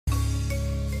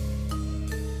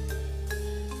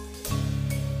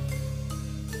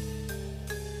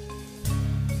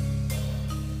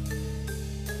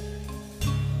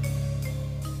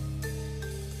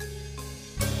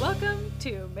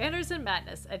to Manners and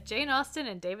Madness, a Jane Austen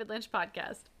and David Lynch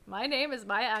podcast. My name is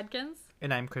Maya Adkins.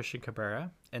 And I'm Christian Cabrera,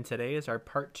 and today is our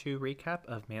part 2 recap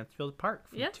of Mansfield Park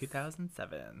from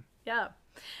 2007. Yeah.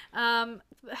 What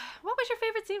was your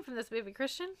favorite scene from this movie,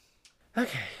 Christian?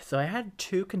 Okay, so I had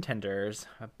 2 contenders,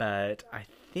 but I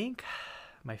think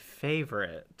my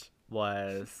favorite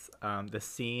was the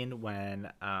scene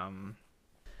when,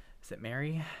 is it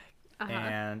Mary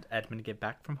and Edmund get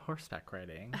back from horseback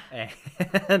riding,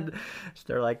 and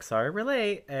they're like, sorry we're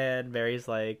late, and Mary's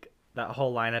like, that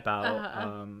whole line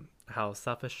about how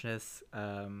selfishness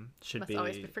should Must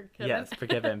always be forgiven. Yes,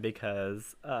 forgiven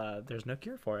because there's no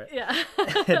cure for it. Yeah.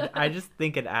 And I just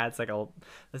think it adds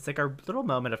it's like a little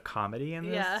moment of comedy in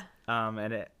this. Yeah.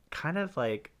 And it kind of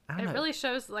like, I don't know. It really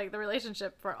shows like the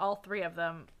relationship for all 3 of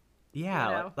them. Yeah,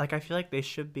 you know? like I feel like they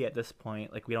should be at this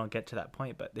point, like we don't get to that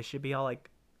point, but they should be all like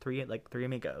three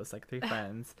amigos, like 3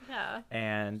 friends. Yeah.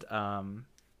 And I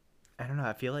don't know,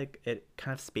 I feel like it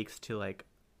kind of speaks to like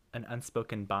an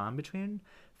unspoken bond between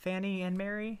Fanny and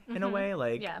Mary in a way,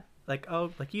 like oh,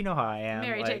 like you know how I am.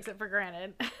 Mary like, takes it for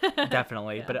granted.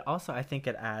 Definitely. Yeah. But it also, I think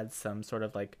it adds some sort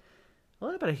of like a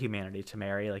little bit of humanity to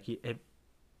Mary, like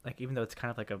even though it's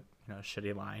kind of like a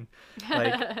shitty line,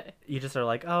 like you just are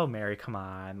like, oh Mary, come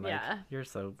on, like you're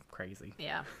so crazy.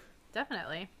 Yeah,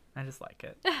 definitely. I just like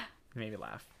it. It made me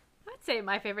laugh. I'd say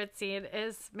my favorite scene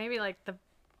is maybe like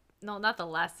not the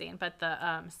last scene, but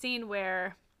the scene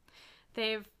where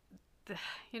they've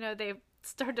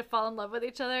started to fall in love with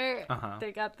each other.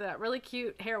 They got that really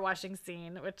cute hair washing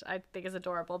scene, which I think is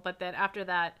adorable. But then after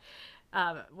that,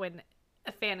 when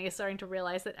Fanny is starting to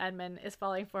realize that Edmund is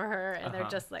falling for her, and they're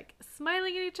just like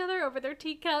smiling at each other over their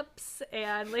teacups,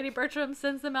 and Lady Bertram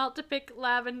sends them out to pick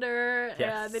lavender,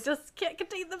 and they just can't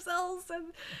contain themselves,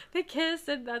 and they kiss,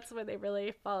 and that's when they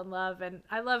really fall in love. And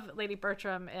I love Lady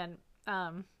Bertram and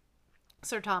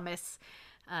Sir Thomas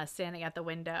standing at the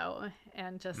window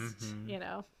and just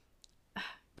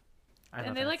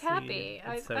and they look happy.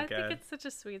 I think it's such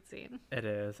a sweet scene. It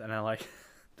is, and I like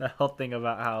the whole thing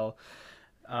about how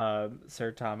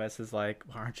Sir Thomas is like,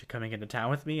 well, aren't you coming into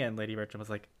town with me? And Lady Bertram was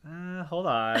like, hold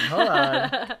on,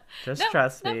 just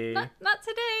trust me. Not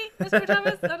today, Mr.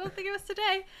 Thomas. I don't think it was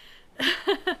today.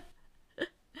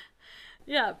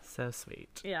 Yeah. So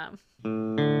sweet. Yeah.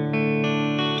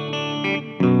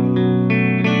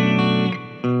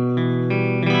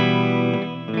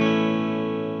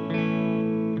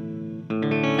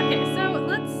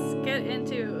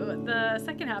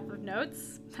 Second half of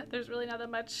notes. There's really not that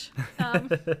much. I'm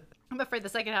afraid the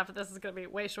second half of this is going to be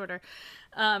way shorter.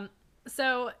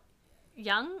 So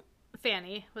young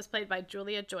Fanny was played by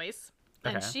Julia Joyce,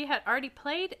 and she had already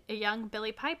played a young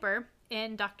Billie Piper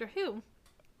in Doctor Who.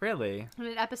 Really? In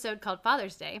an episode called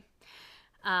Father's Day.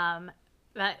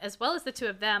 But as well as the 2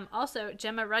 of them, also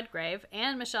Gemma Rudgrave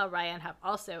and Michelle Ryan have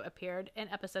also appeared in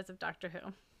episodes of Doctor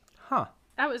Who. Huh.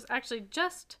 I was actually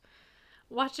just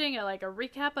watching a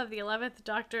recap of the 11th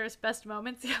Doctor's best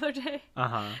moments the other day.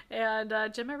 And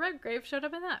Gemma Redgrave showed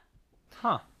up in that.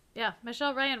 Huh. Yeah,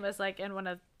 Michelle Ryan was like in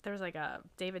there was like a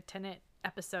David Tennant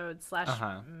episode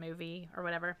 / movie or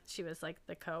whatever. She was like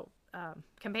the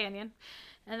companion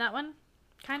in that one,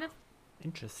 kind of.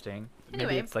 Interesting.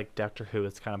 Anyway. Maybe it's like Doctor Who.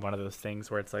 It's kind of one of those things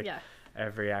where it's like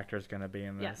every actor is going to be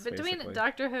in this. Yeah, between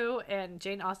Doctor Who and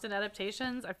Jane Austen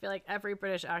adaptations, I feel like every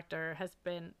British actor has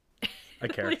been a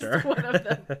character. At least one of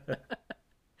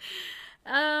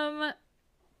them.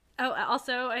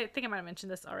 Also, I think I might have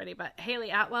mentioned this already, but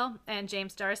Haley Atwell and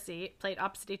James D'Arcy played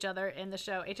opposite each other in the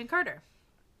show Agent Carter.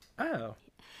 Oh.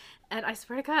 And I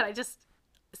swear to God,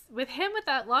 with him with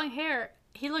that long hair,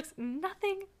 he looks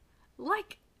nothing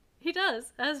like he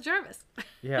does as Jarvis.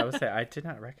 Yeah, I would say I did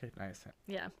not recognize him.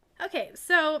 Yeah. Okay,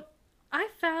 so I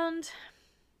found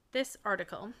this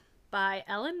article by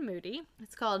Ellen Moody.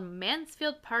 It's called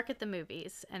Mansfield Park at the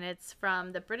Movies, and it's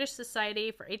from the British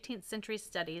Society for 18th Century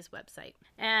Studies website.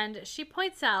 And she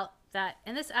points out that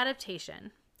in this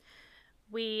adaptation,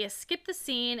 we skip the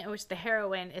scene in which the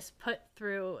heroine is put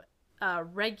through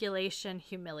regulation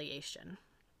humiliation.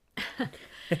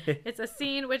 It's a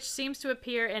scene which seems to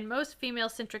appear in most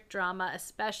female-centric drama,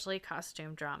 especially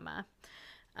costume drama,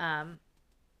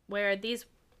 where these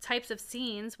types of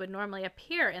scenes would normally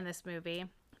appear in this movie.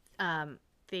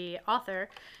 The author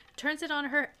turns it on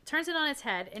its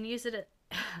head and uses it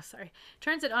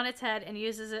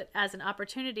as an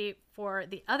opportunity for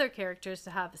the other characters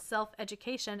to have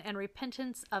self-education and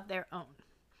repentance of their own.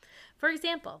 For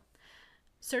example,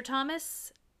 Sir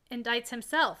Thomas indicts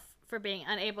himself for being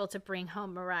unable to bring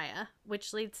home Maria,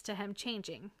 which leads to him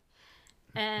changing.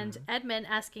 And Edmund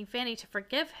asking Fanny to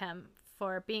forgive him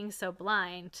for being so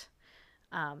blind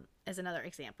is another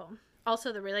example.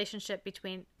 Also, the relationship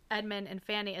between Edmund and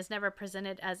Fanny is never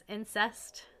presented as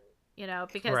incest,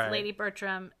 because Right. Lady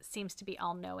Bertram seems to be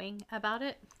all-knowing about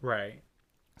it. Right.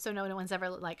 So no one's ever,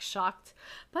 like, shocked.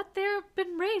 But they've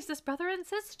been raised as brother and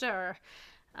sister.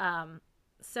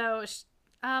 So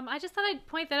I just thought I'd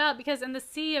point that out because in the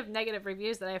sea of negative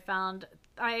reviews that I found,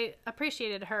 I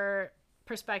appreciated her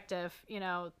perspective.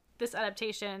 This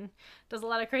adaptation does a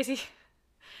lot of crazy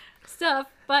stuff,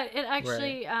 but it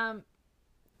actually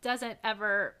doesn't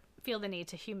ever feel the need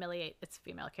to humiliate its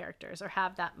female characters or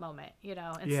have that moment.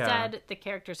 Instead, the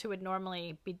characters who would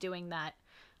normally be doing that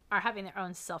are having their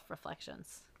own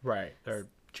self-reflections. Right. They're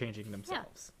changing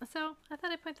themselves. Yeah. So I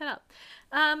thought I'd point that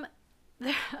out.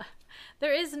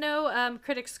 There is no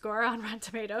critic score on Rotten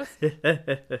Tomatoes,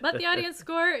 but the audience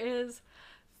score is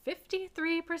 53%.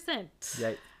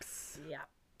 Yikes. Yeah.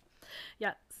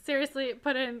 Yeah. Seriously,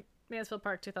 put in Mansfield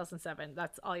Park 2007.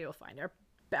 That's all you'll find are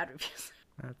bad reviews.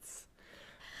 That's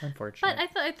unfortunate.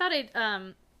 But I thought I'd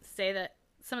say that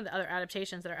some of the other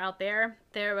adaptations that are out there.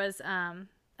 There was a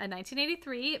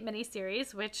 1983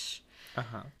 miniseries, which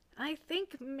I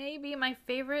think may be my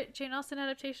favorite Jane Austen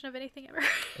adaptation of anything ever.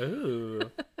 Ooh.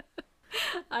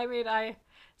 I mean,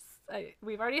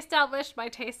 we've already established my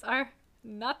tastes are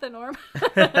not the norm.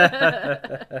 There's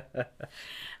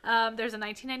a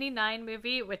 1999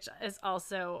 movie, which is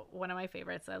also one of my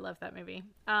favorites. I love that movie.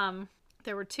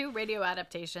 There were 2 radio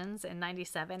adaptations in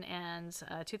 97 and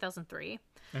 2003.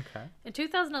 Okay. In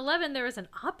 2011, there was an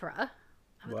opera.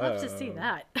 I would love to see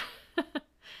that.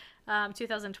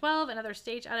 2012, another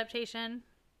stage adaptation,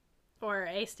 or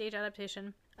a stage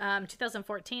adaptation.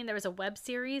 2014, there was a web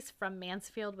series from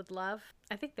Mansfield with Love.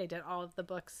 I think they did all of the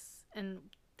books in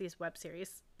these web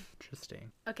series.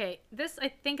 Interesting. Okay, this I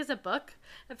think is a book.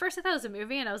 At first I thought it was a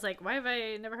movie, and I was like, why have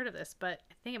I never heard of this? But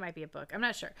I think it might be a book. I'm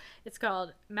not sure. It's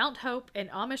called Mount Hope, an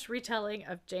Amish retelling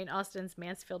of Jane Austen's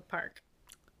Mansfield Park.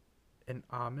 An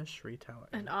Amish retelling.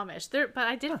 An Amish. But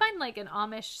I did find like an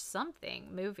Amish something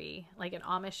movie, like an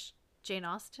Amish Jane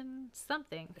Austen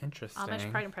something. Interesting. Amish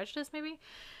Pride and Prejudice, maybe.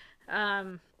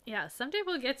 Yeah, someday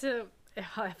we'll get to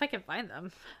if I can find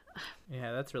them.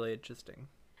 Yeah, that's really interesting.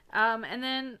 And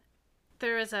then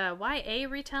there is a YA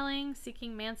retelling,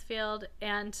 Seeking Mansfield,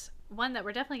 and one that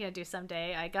we're definitely going to do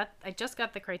someday. I just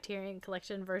got the Criterion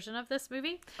Collection version of this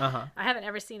movie. I haven't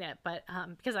ever seen it, but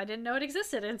because I didn't know it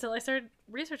existed until I started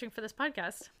researching for this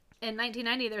podcast. In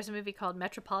 1990, there's a movie called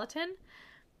Metropolitan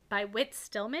by Whit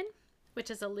Stillman,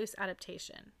 which is a loose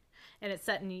adaptation. And it's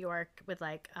set in New York with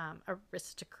like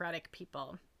aristocratic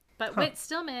people. But Whit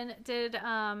Stillman did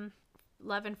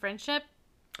Love and Friendship,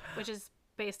 which is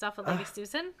based off of Lady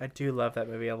Susan. I do love that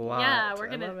movie a lot. Yeah,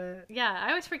 I love it. Yeah, I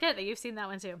always forget that you've seen that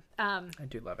one too. I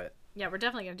do love it. Yeah, we're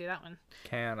definitely gonna do that one.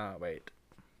 Cannot wait.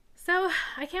 So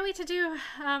I can't wait to do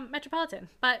Metropolitan,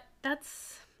 but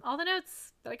that's all the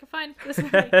notes that I could find for this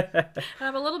movie. And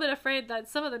I'm a little bit afraid that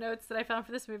some of the notes that I found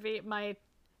for this movie might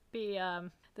be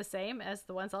the same as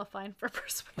the ones I'll find for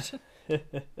Persuasion.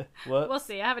 We'll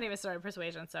see. I haven't even started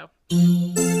Persuasion, so.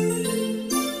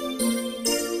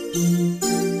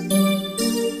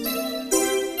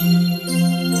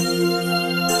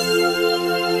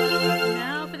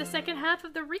 Now for the second half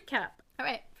of the recap. All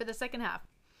right, for the second half.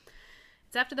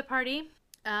 It's after the party,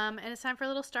 and it's time for a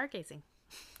little stargazing.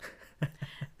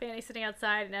 Fanny's sitting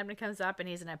outside, and Edmund comes up, and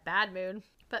he's in a bad mood.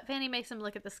 But Fanny makes him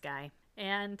look at the sky,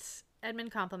 and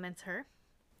Edmund compliments her.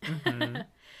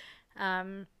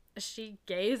 Mm-hmm. She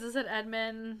gazes at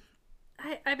Edmund.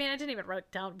 I mean, I didn't even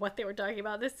write down what they were talking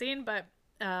about in this scene, but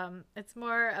it's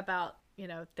more about,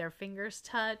 their fingers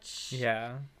touch.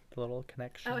 Yeah, the little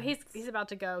connection. Oh, he's about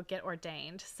to go get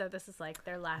ordained, so this is like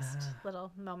their last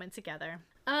little moment together.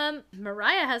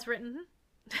 Mariah has written.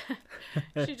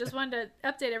 She just wanted to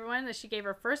update everyone that she gave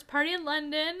her first party in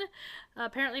London.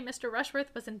 Apparently, Mr.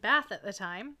 Rushworth was in Bath at the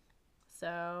time,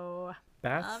 so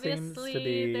Bath obviously seems to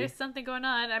be... there's something going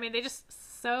on. I mean, they just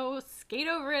skate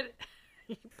over it.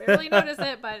 You barely notice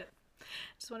it, but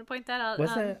just want to point that out.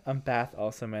 Wasn't Bath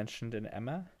also mentioned in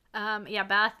Emma? Yeah,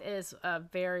 Bath is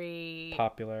very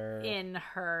popular in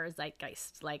her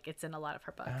zeitgeist. Like, it's in a lot of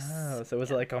her books. Oh, so it was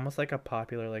like almost like a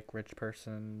popular, like, rich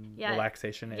person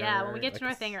relaxation area. Yeah, when we get to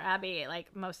Northanger Abbey,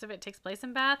 like, most of it takes place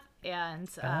in Bath, and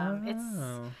it's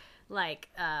like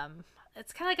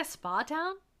it's kind of like a spa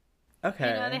town.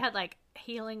 Okay. They had like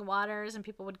healing waters, and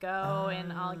people would go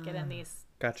and all get in these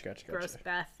gotcha. gross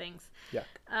bath things. Yuck.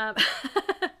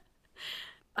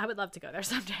 I would love to go there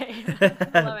someday.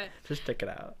 I love it. Just check it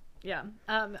out. Yeah.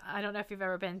 I don't know if you've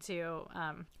ever been to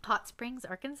Hot Springs,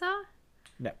 Arkansas.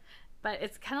 No. But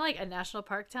it's kind of like a national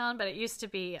park town, but it used to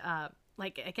be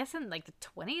like, I guess in like the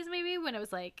 20s maybe, when it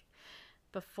was like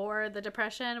before the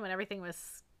Depression, when everything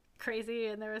was crazy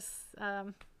and there was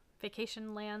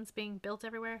vacation lands being built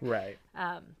everywhere. Right.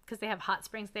 Because they have hot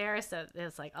springs there, so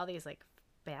there's like all these like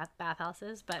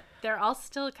bathhouses, but they're all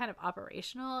still kind of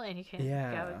operational, and you can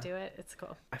go and do it. It's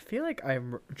cool. I feel like I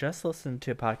just listened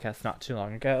to a podcast not too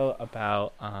long ago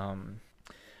about an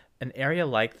area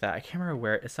like that. I can't remember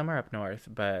where. It's somewhere up north,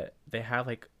 but they have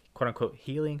like quote unquote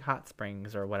healing hot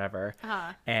springs or whatever.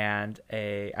 And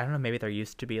I don't know, maybe there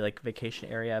used to be like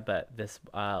vacation area, but this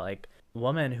like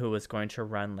woman who was going to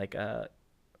run like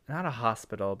not a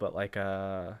hospital, but like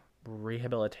a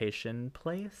rehabilitation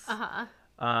place.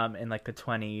 In like the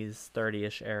 20s,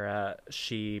 30ish era,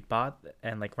 she bought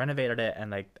and like renovated it and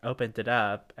like opened it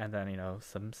up, and then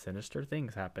some sinister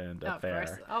things happened up there. Of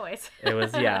course, always. It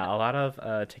was a lot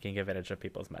of taking advantage of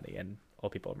people's money and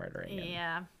old people murdering.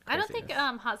 Yeah, I don't think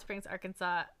Hot Springs,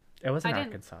 Arkansas. It was in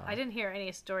Arkansas. I didn't hear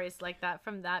any stories like that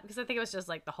from that, because I think it was just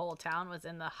like the whole town was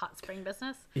in the hot spring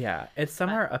business. Yeah, it's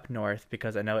somewhere up north,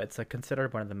 because I know it's like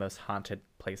considered one of the most haunted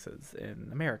places in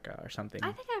America or something.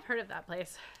 I think I've heard of that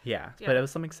place. Yeah, but it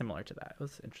was something similar to that. It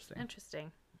was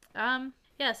interesting.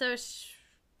 Yeah, so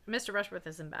Mr. Rushworth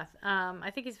is in Beth.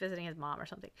 I think he's visiting his mom or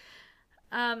something.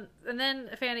 And then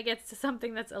Fanny gets to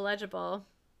something that's illegible,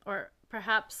 or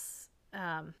perhaps...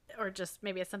 or just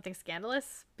maybe it's something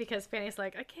scandalous, because Fanny's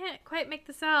like, I can't quite make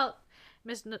this out.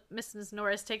 Mrs.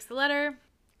 Norris takes the letter.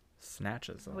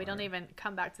 Snatches the We don't even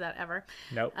come back to that ever.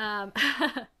 Nope.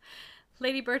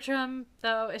 Lady Bertram,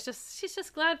 though, she's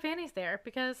just glad Fanny's there,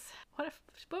 because what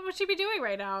would she be doing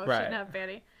right now if she didn't have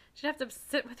Fanny? She'd have to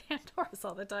sit with Aunt Doris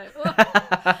all the time.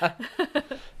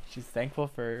 She's thankful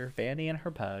for Fanny and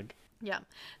her pug. Yeah.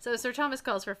 So Sir Thomas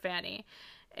calls for Fanny,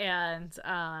 and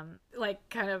like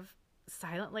kind of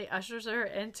silently ushers her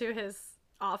into his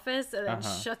office, and then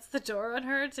shuts the door on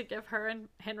her to give her and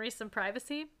Henry some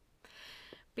privacy,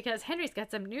 because Henry's got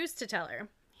some news to tell her.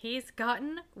 He's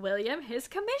gotten William his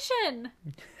commission.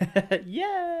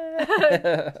 Yeah.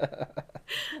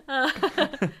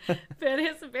 Fanny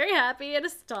is very happy and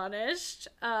astonished.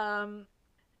 But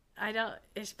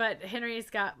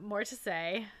Henry's got more to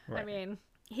say. Right. I mean,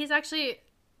 he's actually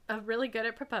really good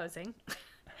at proposing.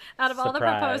 Out of all the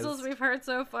proposals we've heard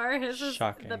so far, his is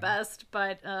the best,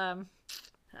 but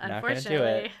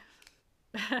unfortunately,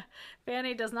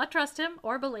 Fanny does not trust him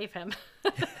or believe him.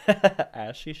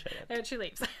 As she should. And she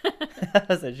leaves.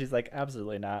 So she's like,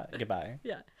 absolutely not. Goodbye.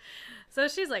 Yeah. So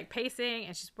she's like pacing,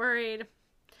 and she's worried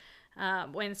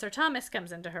when Sir Thomas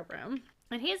comes into her room,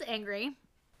 and he's angry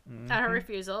at her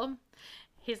refusal.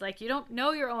 He's like, you don't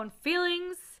know your own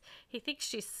feelings. He thinks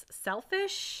she's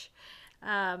selfish.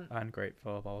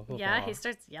 Ungrateful, blah, blah, blah. Yeah, he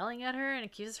starts yelling at her and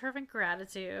accuses her of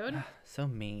ingratitude. So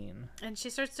mean. And she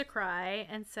starts to cry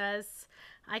and says,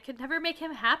 I could never make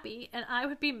him happy, and I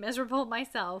would be miserable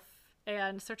myself.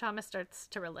 And Sir Thomas starts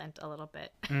to relent a little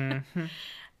bit.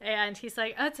 And he's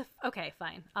like, oh, okay,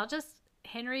 fine.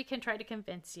 Henry can try to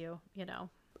convince you,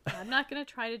 I'm not going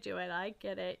to try to do it. I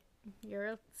get it. You're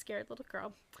a scared little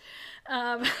girl.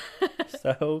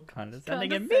 So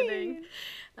condescending and mean.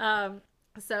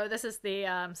 So this is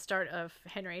the start of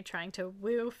Henry trying to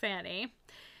woo Fanny.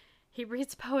 He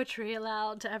reads poetry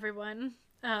aloud to everyone.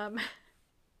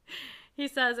 He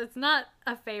says it's not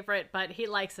a favorite, but he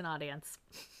likes an audience.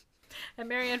 And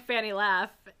Mary and Fanny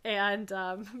laugh, and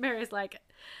Henry's like,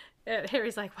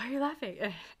 why are you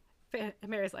laughing? And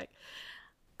Mary's like,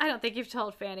 I don't think you've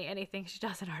told Fanny anything she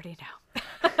doesn't already know.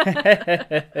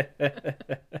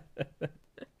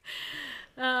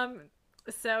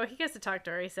 So he gets to talk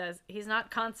to her. He says he's not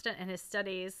constant in his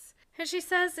studies. And she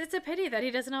says it's a pity that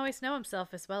he doesn't always know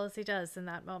himself as well as he does in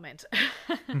that moment.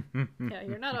 Yeah,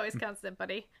 you're not always constant,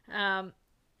 buddy.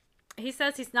 He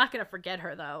says he's not going to forget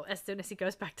her, though, as soon as he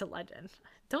goes back to London.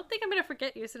 Don't think I'm going to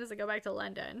forget you as soon as I go back to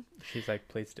London. She's like,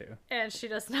 please do. And she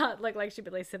does not look like she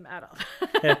believes him at all.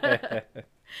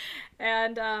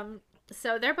 And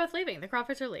so they're both leaving. The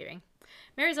Crawfords are leaving.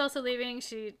 Mary's also leaving.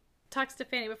 She talks to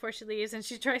Fanny before she leaves, and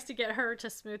she tries to get her to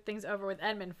smooth things over with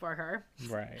Edmund for her.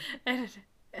 Right. And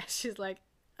she's like,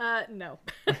 no.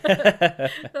 So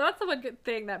that's the one good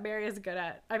thing that Mary is good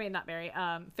at. I mean, not Mary.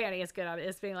 Fanny is good at,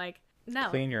 is being like, no.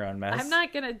 Clean your own mess. I'm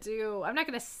not going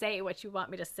to say what you want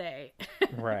me to say.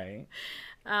 Right.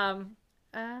 So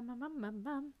Edmund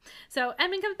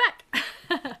comes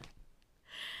back.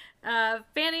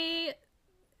 Fanny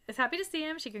is happy to see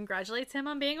him. She congratulates him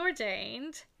on being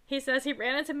ordained. He says he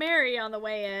ran into Mary on the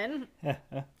way in,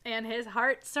 and his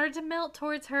heart started to melt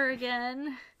towards her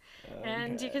again. Okay.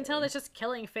 And you can tell that's just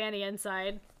killing Fanny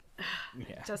inside.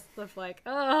 Yeah. Just like,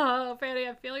 oh, Fanny,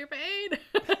 I feel your pain.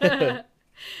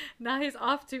 Now he's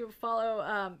off to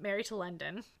follow Mary to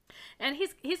London, and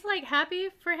he's like happy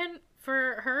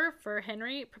for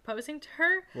Henry proposing to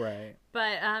her, Right.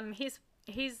 but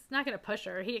he's not gonna push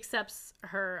her. He accepts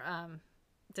her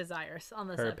desires on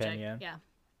the Her subject. opinion. Yeah.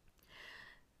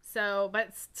 So,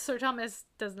 but Sir Thomas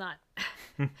does not.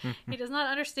 He does not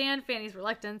understand Fanny's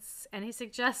reluctance, and he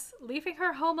suggests leaving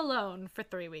her home alone for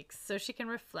 3 weeks so she can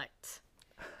reflect.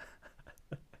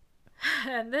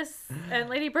 And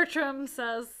Lady Bertram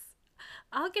says,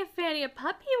 I'll give Fanny a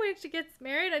puppy when she gets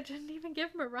married. I didn't even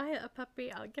give Mariah a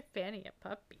puppy. I'll give Fanny a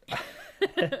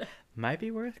puppy. Might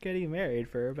be worth getting married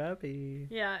for a puppy.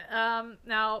 Yeah.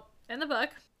 Now, in the book,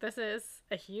 this is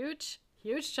a huge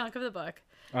chunk of the book.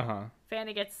 Uh-huh.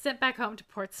 Fanny gets sent back home to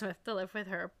Portsmouth to live with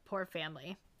her poor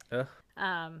family. Ugh.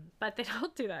 But they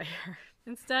don't do that here.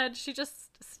 Instead, she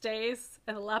just stays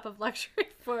in the lap of luxury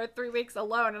for 3 weeks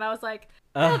alone. And I was like,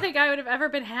 I don't think I would have ever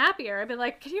been happier. I'd been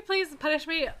like, can you please punish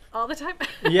me all the time?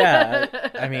 Yeah.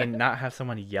 I mean, not have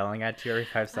someone yelling at you every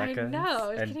 5 seconds. I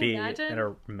know. And Can be you imagine? in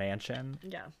a mansion.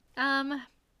 Yeah.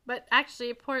 But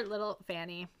actually, poor little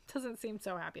Fanny doesn't seem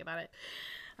so happy about it.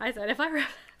 I said, if I were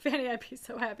Fanny, I'd be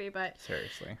so happy. But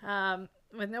Seriously.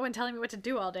 with no one telling me what to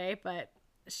do all day, but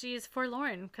she's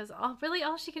forlorn because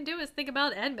all she can do is think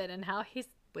about Edmund and how he's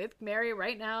with Mary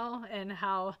right now and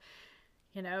how,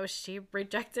 she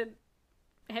rejected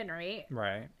Henry.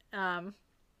 Right.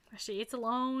 She eats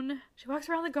alone. She walks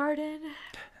around the garden.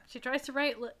 She tries to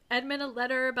write Edmund a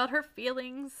letter about her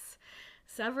feelings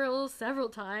several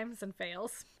times and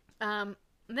fails. Then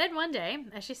one day,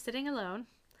 as she's sitting alone,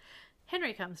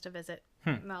 Henry comes to visit.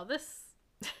 Now this,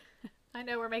 I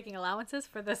know we're making allowances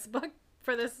for this book,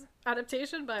 for this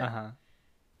adaptation, but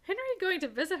Henry going to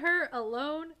visit her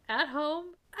alone at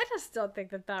home, I just don't think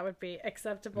that would be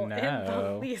acceptable in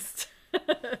the least.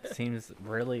 Seems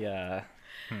really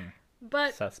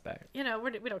but suspect. we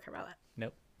don't care about that.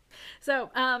 Nope.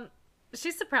 So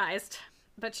she's surprised,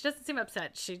 but she doesn't seem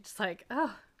upset. She's just like,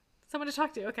 oh, someone to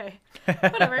talk to. Okay,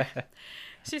 whatever.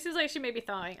 She seems like she may be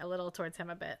thawing a little towards him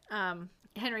a bit.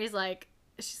 Henry's like,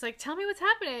 she's like, tell me what's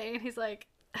happening. And he's like,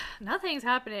 nothing's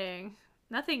happening.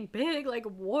 Nothing big like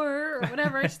war or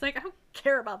whatever. And she's like, I don't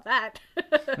care about that.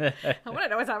 I want to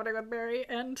know what's happening with Mary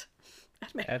and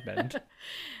Edmund.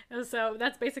 And so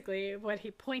that's basically what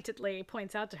he pointedly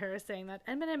points out to her, saying that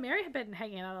Edmund and Mary have been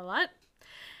hanging out a lot.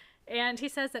 And he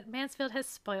says that Mansfield has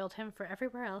spoiled him for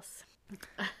everywhere else.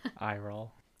 Eye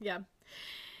roll. Yeah.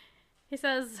 He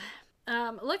says,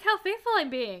 look how faithful I'm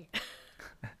being.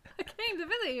 I came to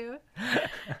visit you.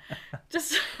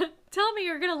 Just tell me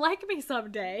you're going to like me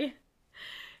someday.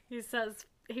 He says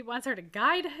he wants her to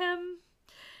guide him.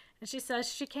 And she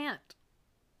says she can't.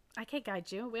 I can't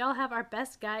guide you. We all have our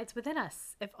best guides within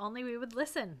us. If only we would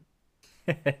listen.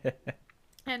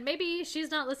 And maybe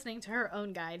she's not listening to her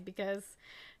own guide because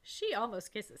she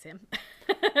almost kisses him.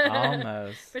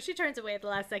 Almost. But she turns away at the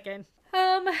last second.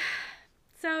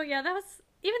 So yeah, that was,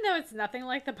 even though it's nothing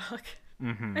like the book,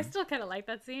 I still kind of like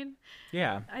that scene.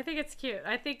 Yeah. I think it's cute.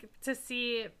 I think to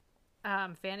see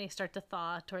Fanny start to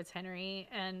thaw towards Henry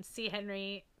and see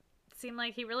Henry seem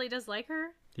like he really does like her.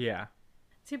 Yeah.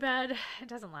 Too bad it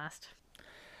doesn't last.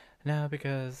 No,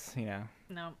 because,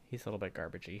 No. he's a little bit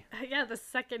garbagey. Yeah, the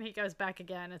second he goes back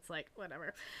again, it's like,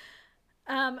 whatever.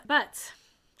 But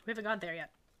we haven't gone there yet.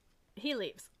 He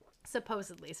leaves,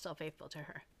 supposedly still faithful to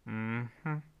her.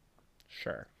 Mm-hmm.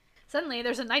 Sure. Suddenly,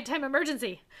 there's a nighttime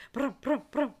emergency. Brum, brum,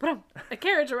 brum, brum. A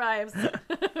carriage arrives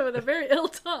with a very ill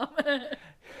Tom.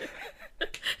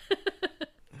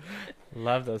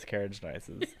 Love those carriage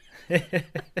noises.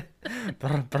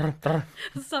 Brr, brr, brr.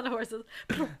 Son of horses.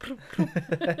 Brum, brum, brum.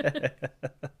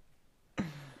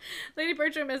 Lady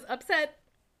Bertram is upset.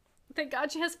 Thank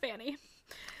God she has Fanny.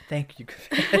 Thank you.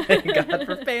 Thank God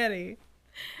for Fanny.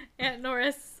 Aunt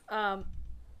Norris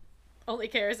only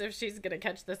cares if she's going to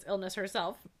catch this illness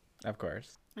herself. Of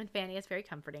course. And Fanny is very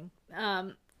comforting.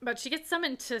 But she gets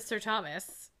summoned to Sir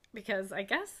Thomas because I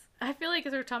feel like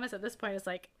Sir Thomas at this point is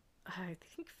like, I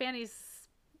think Fanny's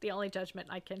the only judgment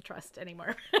I can trust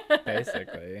anymore.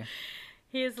 Basically.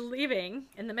 He is leaving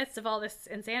in the midst of all this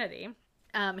insanity.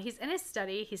 He's in his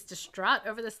study. He's distraught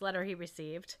over this letter he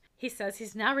received. He says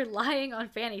he's now relying on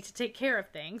Fanny to take care of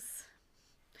things.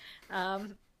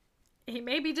 He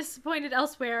may be disappointed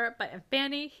elsewhere, but in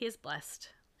Fanny, he is blessed.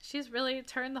 She's really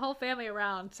turned the whole family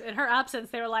around. In her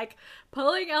absence, they were like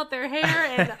pulling out their hair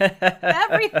and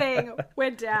everything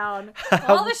went down.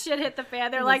 All the shit hit the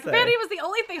fan. They're like, Fanny was the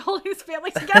only thing holding this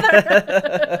family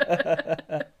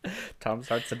together. Tom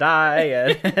starts to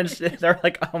die and they're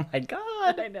like, oh my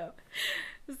God. I know.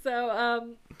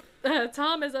 So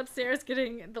Tom is upstairs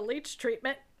getting the leech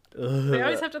treatment They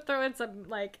always have to throw in some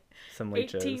like some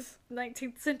leeches. 18th,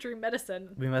 19th century medicine.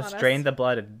 We must on drain us. the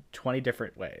blood in 20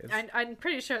 different ways. I'm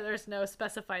pretty sure there's no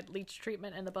specified leech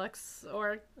treatment in the books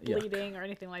or Yuck. bleeding or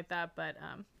anything like that, but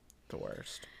The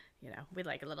worst. you know, we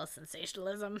like a little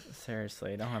sensationalism.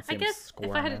 Seriously, don't have to I see him guess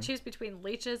if I had to squirming. choose between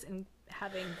leeches and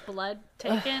having blood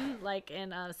taken, like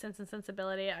in Sense and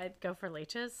Sensibility, I'd go for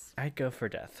leeches. I'd go for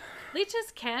death.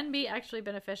 Leeches can be actually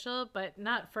beneficial, but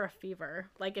not for a fever.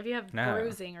 Like if you have No.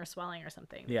 bruising or swelling or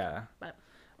something. Yeah. But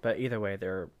But either way,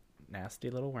 they're nasty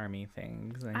little wormy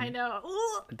things. And I know.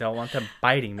 Ooh. don't want them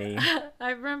biting me.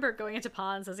 I remember going into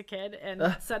ponds as a kid and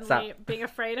suddenly Stop. being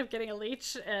afraid of getting a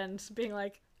leech and being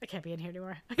like, I can't be in here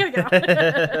anymore. I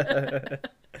gotta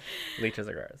go. Leeches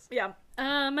are gross. Yeah.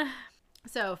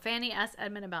 So Fanny asked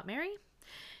Edmund about Mary.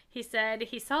 He said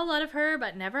he saw a lot of her,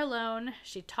 but never alone.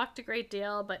 She talked a great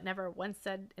deal, but never once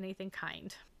said anything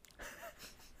kind.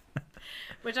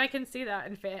 Which I can see that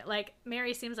in like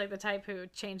Mary seems like the type who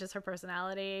changes her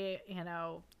personality, you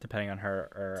know, Depending on her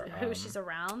or who she's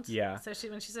around. yeah. So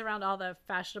when she's around all the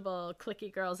fashionable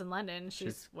cliquey girls in London,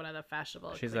 she's one of the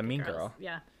fashionable. she's a cliquey mean girls. girl.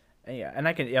 Yeah. Yeah, and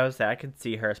I would say I could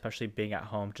see her, especially being at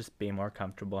home, just being more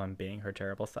comfortable and being her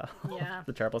terrible self. Yeah.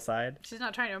 The terrible side. She's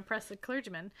not trying to impress the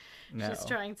clergyman. No. She's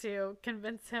trying to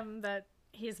convince him that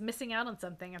he's missing out on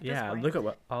something at this Yeah, point. look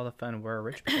at all the fun we're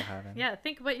rich people having. Yeah,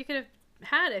 think what you could have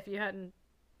had if you hadn't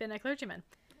been a clergyman.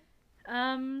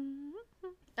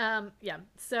 Yeah.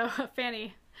 So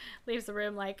Fanny leaves the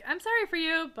room like, I'm sorry for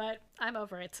you, but I'm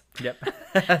over it. Yep.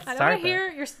 I don't want Sorry, to hear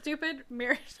your stupid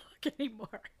marriage talk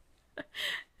anymore.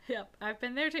 Yep, I've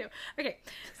been there too. Okay.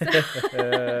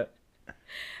 So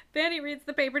Fanny reads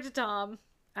the paper to Tom.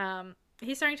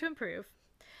 He's starting to improve.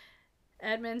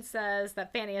 Edmund says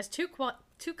that Fanny is too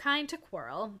kind to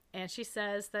quarrel, and she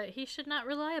says that he should not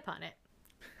rely upon it.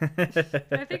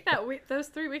 I think that those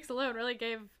 3 weeks alone really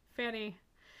gave Fanny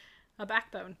a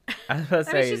backbone. I was about to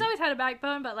I mean, say, she's always had a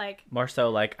backbone, but like, more so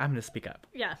like, I'm going to speak up.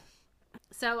 yeah.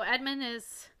 So Edmund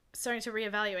is starting to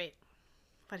reevaluate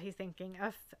what he's thinking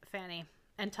of Fanny.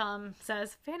 And Tom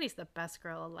says, Fanny's the best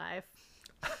girl alive.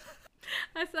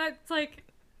 I thought, it's like,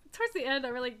 towards the end, I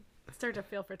really started to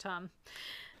feel for Tom.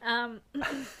 I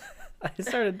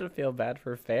started to feel bad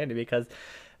for Fanny because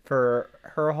for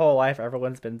her whole life,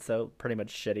 everyone's been so pretty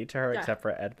much shitty to her, Yeah. except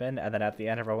for Edmund. And then at the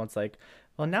end, everyone's like,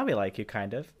 well, now we like you,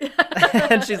 kind of.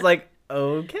 And she's like,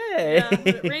 okay. When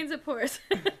it rains, it pours.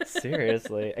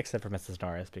 Seriously. Except for Mrs.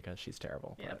 Norris because she's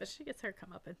terrible. Yeah, but she gets her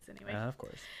comeuppance anyway. Of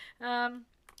course.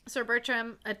 Sir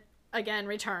Bertram again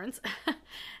returns,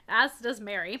 as does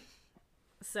Mary.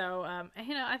 So,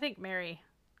 you know, I think Mary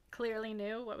clearly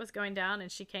knew what was going down,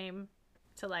 and she came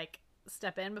to like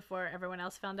step in before everyone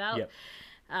else found out. Yep.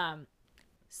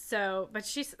 So, but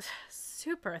she's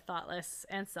super thoughtless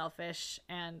and selfish,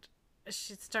 and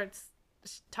she starts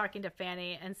talking to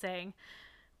Fanny and saying,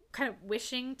 kind of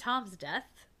wishing Tom's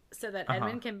death so that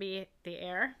Edmund can be the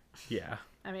heir. Yeah.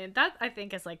 I mean, that I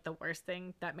think is like the worst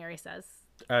thing that Mary says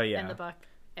Oh, yeah. in the book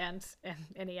and in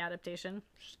any adaptation.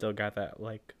 Still got that,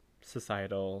 like,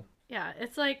 societal Yeah,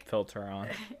 it's like, filter on.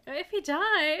 if he dies,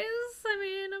 I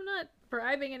mean, I'm not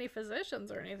bribing any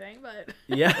physicians or anything, but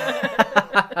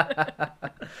Yeah.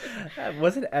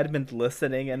 Wasn't Edmund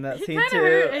listening in that he scene kind of too?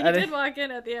 heard, he And did walk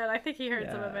in at the end. I think he heard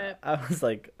some of yeah, it. I was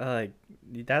like,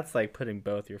 that's like putting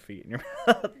both your feet in your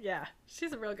mouth. Yeah,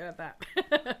 she's real good at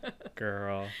that.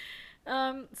 Girl.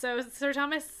 So Sir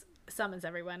Thomas summons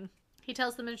everyone. He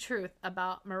tells them the truth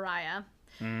about Mariah.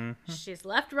 Mm-hmm. She's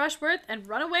left Rushworth and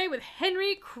run away with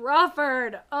Henry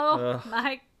Crawford. Oh Ugh.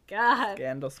 my God.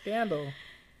 Scandal.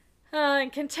 In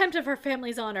contempt of her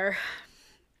family's honor.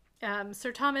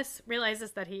 Sir Thomas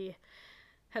realizes that he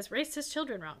has raised his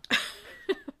children wrong.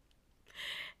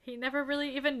 He never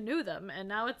really even knew them, and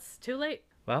now it's too late.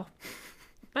 Well,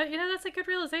 But, you know, that's a good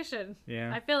realization.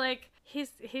 yeah. I feel like he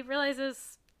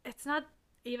realizes it's not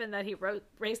even that he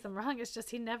raised them wrong, it's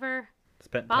just he never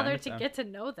Spent time bothered with to them. get to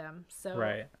know them. So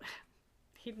Right.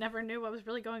 he never knew what was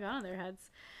really going on in their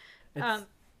heads.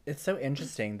 It's so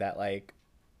interesting that, like,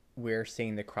 we're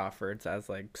seeing the Crawfords as,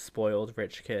 like, spoiled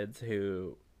rich kids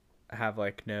who have,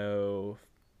 like, no,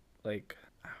 like,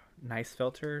 nice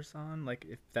filters on, like,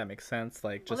 if that makes sense.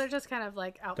 Like, Well, just, they're just kind of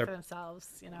like out for they're- themselves,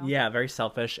 you know? yeah, very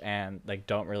selfish and, like,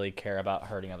 don't really care about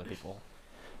hurting other people.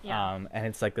 Yeah. And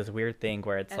it's, like, this weird thing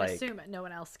where it's, And like... assume no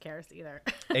one else cares either.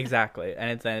 Exactly.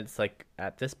 And it's like,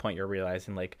 at this point, you're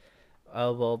realizing, like,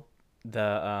 oh, well,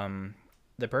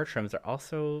 the Bertrams are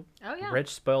also Oh, yeah. rich,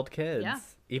 spoiled kids. Yeah.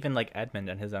 Even, like, Edmund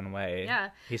in his own way. Yeah.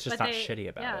 He's just But not shitty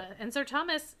about it. And Sir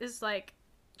Thomas is like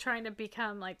trying to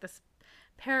become like this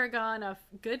paragon of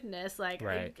goodness. Like,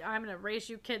 Right. I'm gonna raise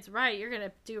you kids right. You're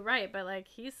gonna do right. But like,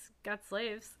 he's got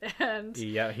slaves, and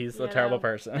Yeah, he's a you terrible know,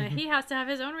 person. and he has to have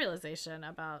his own realization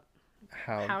about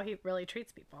how he really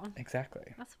treats people. Exactly.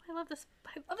 That's why I love this.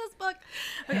 I love this book.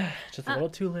 Okay. Just a little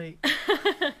too late.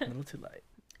 A little too late.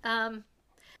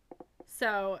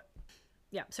 So,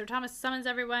 yeah, Sir Thomas summons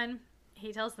everyone.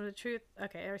 He tells them the truth.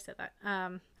 Okay, I already said that.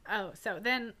 So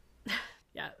then,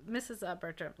 yeah,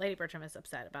 Lady Bertram is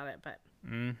upset about it, but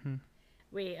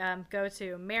we go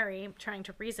to Mary trying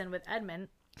to reason with Edmund.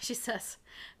 She says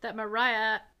that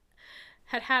Maria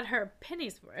had her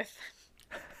penny's worth,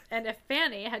 and if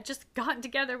Fanny had just gotten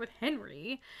together with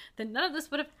Henry, then none of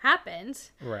this would have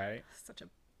happened. Right. Such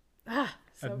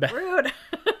so rude.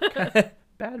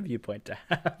 Bad viewpoint to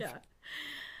have. Yeah.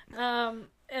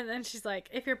 And then she's like,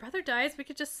 if your brother dies, we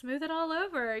could just smooth it all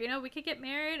over. You know, we could get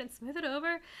married and smooth it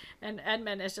over. And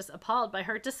Edmund is just appalled by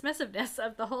her dismissiveness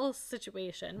of the whole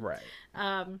situation. Right.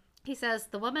 He says,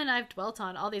 the woman I've dwelt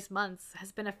on all these months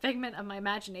has been a figment of my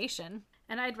imagination.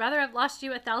 And I'd rather have lost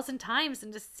you 1,000 times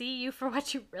than to see you for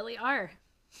what you really are.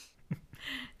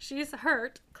 She's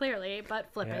hurt, clearly,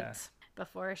 but flippant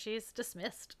before she's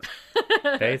dismissed.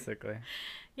 Basically.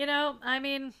 You know, I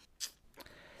mean,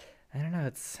 I don't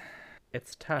know.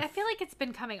 It's tough. I feel like it's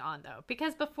been coming on, though,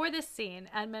 because before this scene,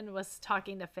 Edmund was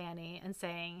talking to Fanny and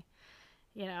saying,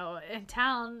 you know, in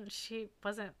town, she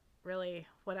wasn't really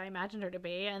what I imagined her to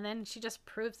be, and then she just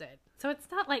proves it. So it's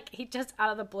not like he just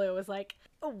out of the blue was like,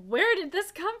 oh, where did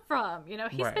this come from? You know,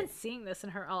 he's been seeing this in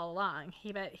her all along.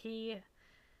 He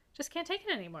just can't take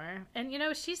it anymore. And, you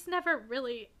know, she's never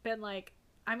really been like,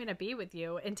 I'm going to be with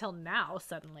you until now,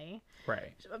 suddenly.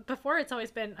 Right. Before, it's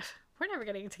always been, we're never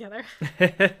getting together.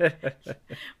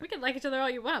 We can like each other all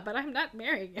you want, but I'm not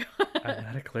marrying you. I'm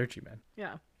not a clergyman.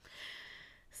 Yeah.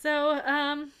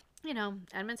 So, you know,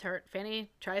 Edmund's hurt. Fanny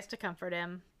tries to comfort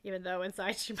him, even though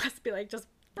inside she must be like just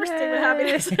bursting with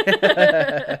happiness.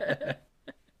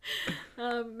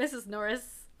 Mrs.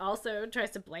 Norris also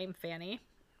tries to blame Fanny.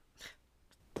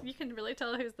 You can really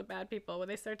tell who's the bad people when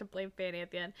they start to blame Fanny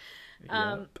at the end.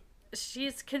 Yep.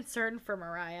 She's concerned for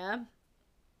Maria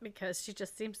because she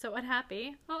just seems so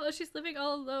unhappy. Oh, she's living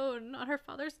all alone on her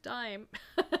father's dime.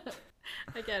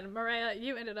 Again, Maria,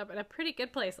 you ended up in a pretty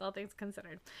good place, all things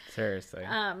considered. Seriously.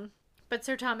 But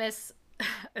Sir Thomas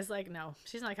is like, no,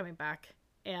 she's not coming back.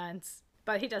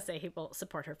 But he does say he will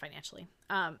support her financially.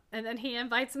 And then he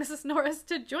invites Mrs. Norris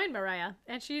to join Maria,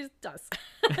 and she does.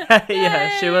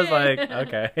 Yeah, she was like,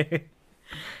 okay.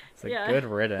 It's like, good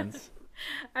riddance.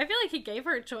 I feel like he gave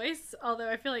her a choice, although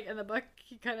I feel like in the book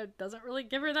he kind of doesn't really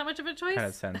give her that much of a choice. Kind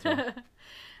of censored.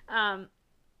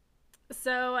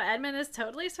 So Edmund is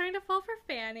totally starting to fall for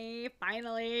Fanny.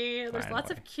 Finally. There's lots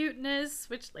of cuteness,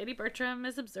 which Lady Bertram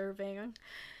is observing.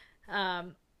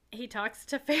 He talks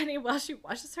to Fanny while she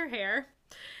washes her hair,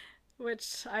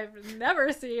 which I've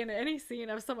never seen any scene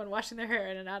of someone washing their hair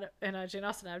in a Jane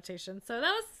Austen adaptation. So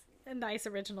that was a nice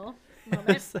original moment.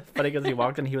 It's so funny because he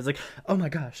walked in, he was like, "Oh my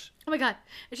gosh!" Oh my god!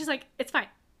 And she's like, "It's fine.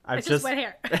 It's just wet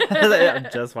hair." I'm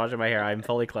just washing my hair. I'm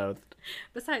fully clothed.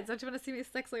 Besides, don't you want to see me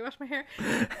sexily wash my hair?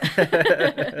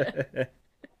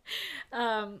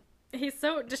 He's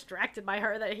so distracted by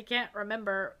her that he can't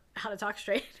remember how to talk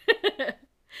straight.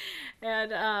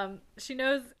 And she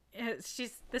knows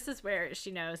this is where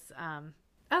she knows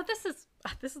this is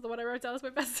the one I wrote down as my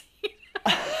best scene.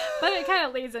 But it kind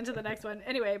of leads into the next one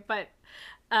anyway. But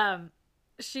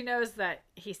she knows that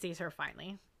he sees her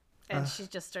finally, and she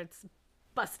just starts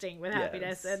busting with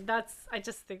happiness. And I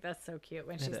just think that's so cute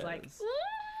when she's like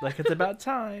it's about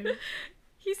time.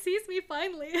 He sees me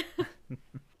finally.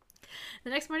 The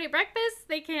next morning at breakfast,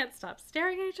 they can't stop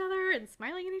staring at each other and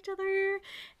smiling at each other.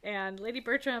 And Lady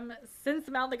Bertram sends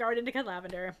them out in the garden to cut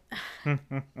lavender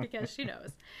because she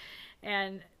knows.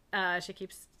 And she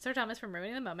keeps Sir Thomas from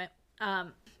ruining the moment.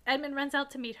 Edmund runs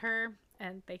out to meet her,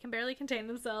 and they can barely contain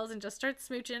themselves and just start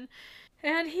smooching.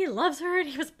 And he loves her, and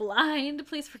he was blind.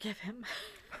 Please forgive him.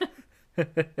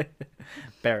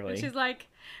 Barely. And she's like,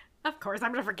 of course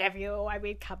I'm going to forgive you. I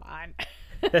mean, come on.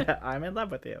 I'm in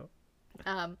love with you.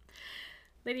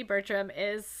 Lady Bertram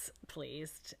is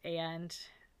pleased, and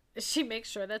she makes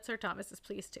sure that Sir Thomas is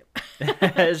pleased too.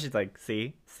 She's like,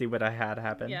 see what I had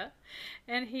happen. Yeah.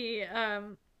 And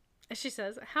she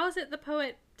says, how is it the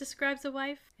poet describes a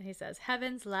wife? And he says,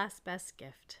 heaven's last best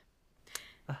gift.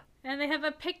 And they have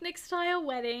a picnic style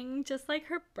wedding, just like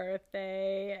her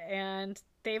birthday, and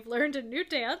they've learned a new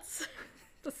dance,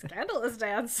 the scandalous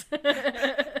dance.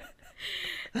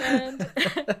 And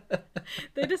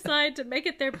they decide to make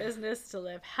it their business to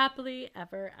live happily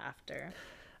ever after.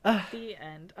 The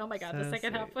end. Oh my god, the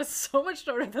second half was so much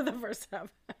shorter than the first half.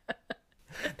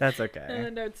 That's in okay.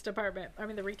 the notes department. I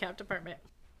mean, the recap department.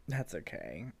 That's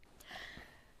okay.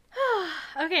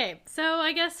 Okay, so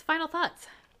I guess final thoughts.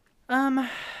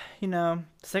 You know,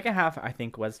 the second half I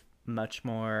think was much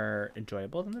more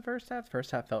enjoyable than the first half. The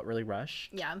first half felt really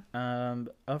rushed. Yeah.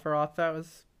 Overall, I thought it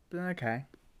was okay.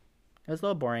 It was a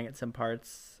little boring at some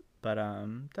parts, but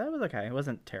that was okay. It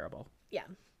wasn't terrible. Yeah.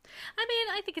 I mean,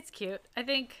 I think it's cute. I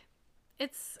think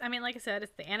it's, I mean, like I said,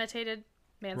 it's the annotated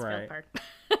Mansfield Right. Park.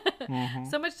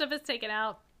 So much stuff is taken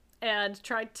out and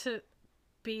tried to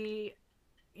be,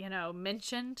 you know,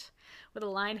 mentioned with a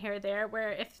line here or there,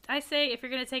 where if I say, if you're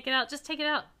going to take it out, just take it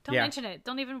out. Don't Yeah. mention it.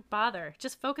 Don't even bother.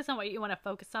 Just focus on what you want to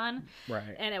focus on.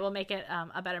 Right. And it will make it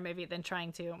a better movie than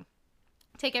trying to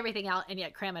take everything out and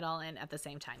yet cram it all in at the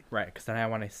same time. Right, because then I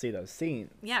want to see those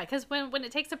scenes. Yeah, because when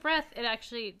it takes a breath, it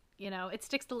actually, you know, it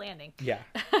sticks the landing. Yeah,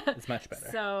 it's much better.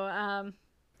 So,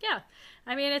 yeah.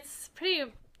 I mean, it's pretty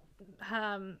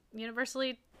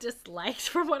universally disliked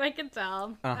from what I can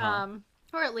tell.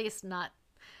 Or at least not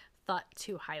thought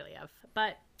too highly of.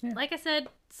 But like I said,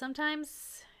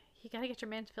 sometimes you gotta get your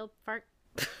Mansfield fart.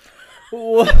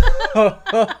 Oh.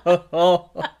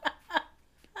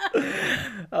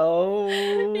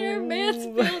 Your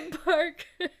Mansfield Park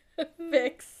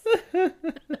fix.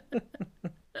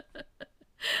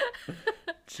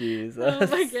 Jesus. Oh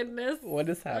my goodness. What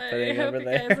is I happening hope over you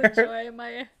there? guys enjoy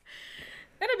my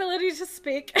inability to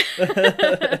speak.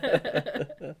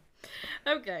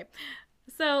 Okay.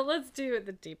 So let's do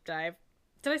the deep dive.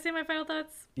 Did I say my final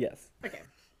thoughts? Yes. Okay.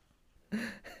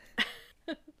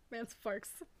 Man's farts.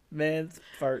 Man's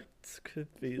farts could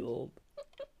be old.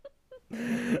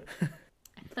 We're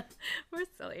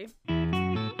silly.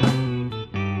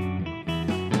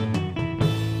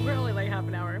 We're only like half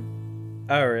an hour.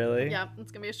 Oh, really? Yeah,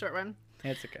 it's gonna be a short one.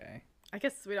 It's okay. I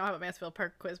guess we don't have a Mansfield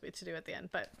Park quiz to do at the end,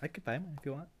 but I could buy one if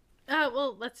you want.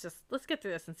 well, let's get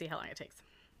through this and see how long it takes.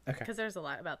 Okay. Because there's a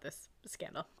lot about this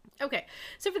scandal. Okay,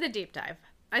 so for the deep dive,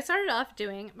 I started off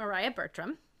doing Mariah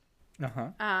Bertram.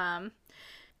 Uh-huh.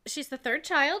 She's the third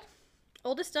child,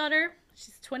 oldest daughter.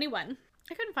 She's 21.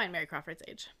 I couldn't find Mary Crawford's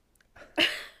age.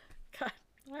 God,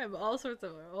 I have all sorts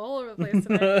of all over the place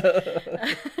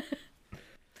today.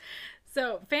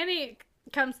 So Fanny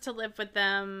comes to live with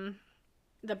them,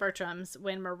 the Bertrams,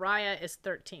 when Mariah is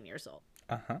 13 years old.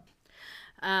 Uh-huh.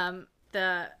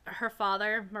 Her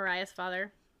father, Mariah's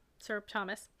father, Sir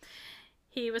Thomas,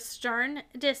 he was stern,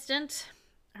 distant.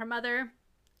 Her mother,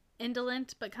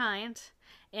 indolent but kind,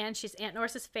 and she's Aunt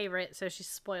Norse's favorite, so she's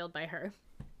spoiled by her.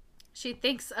 She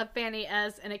thinks of Fanny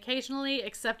as an occasionally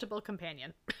acceptable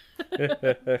companion,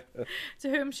 to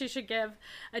whom she should give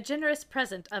a generous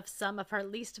present of some of her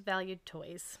least valued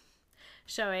toys,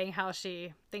 showing how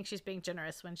she thinks she's being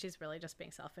generous when she's really just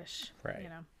being selfish. Right. You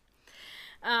know.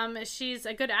 She's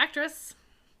a good actress.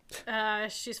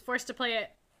 She's forced to play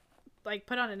it, like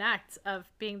put on an act of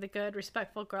being the good,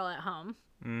 respectful girl at home.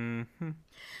 Mm-hmm.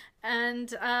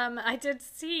 And I did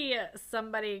see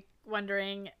somebody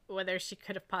wondering whether she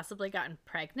could have possibly gotten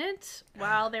pregnant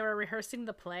while they were rehearsing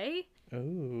the play.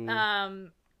 Ooh.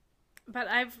 But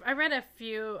I read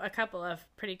a couple of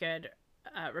pretty good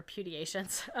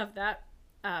repudiations of that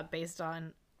based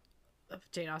on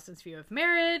Jane Austen's view of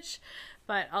marriage,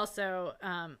 but also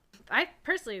I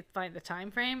personally find the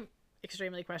time frame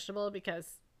extremely questionable,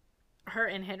 because her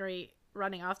and Henry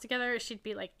running off together, she'd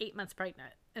be like 8 months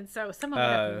pregnant, and so someone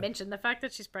would have mentioned the fact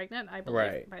that she's pregnant, I believe,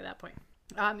 Right. by that point.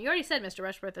 You already said Mr.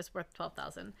 Rushworth is worth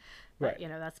 $12,000, but Right. you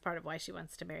know that's part of why she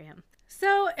wants to marry him.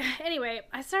 So anyway,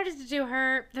 I started to do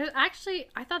her. There's actually,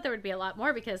 I thought there would be a lot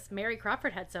more because Mary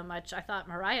Crawford had so much. I thought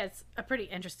Mariah's a pretty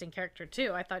interesting character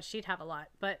too. I thought she'd have a lot,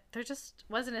 but there just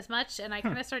wasn't as much, and I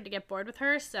kind of started to get bored with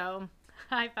her. So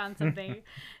I found something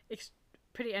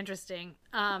pretty interesting.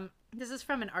 This is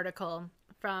from an article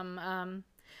from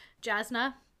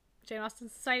JASNA, Jane Austen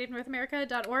Society of North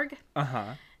America.org.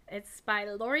 Uh-huh. It's by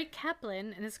Laurie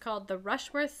Kaplan, and it's called The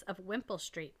Rushworths of Wimpole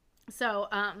Street. So,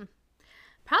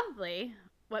 probably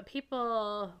what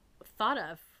people thought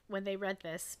of when they read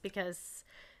this, because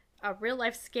a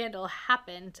real-life scandal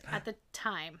happened at the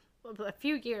time, a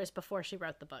few years before she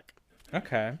wrote the book.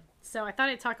 Okay. So I thought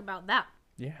I'd talk about that.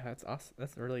 Yeah, that's awesome.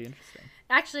 That's really interesting.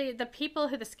 Actually, the people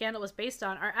who the scandal was based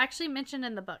on are actually mentioned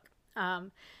in the book.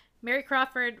 Mary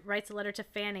Crawford writes a letter to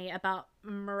Fanny about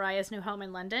Mariah's new home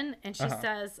in London, and she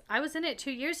says, I was in it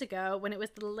 2 years ago when it was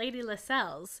the Lady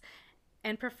Lascelles,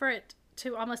 and prefer it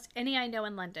to almost any I know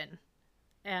in London.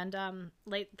 And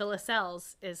the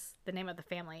Lascelles is the name of the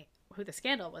family who the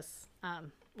scandal was,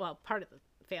 part of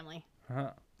the family.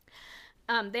 Uh-huh.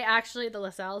 They actually, the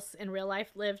Lascelles in real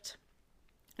life, lived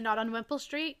not on Wimpole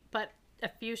Street, but a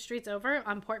few streets over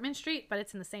on Portman Street, but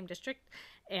it's in the same district.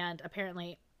 And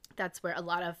apparently that's where a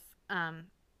lot of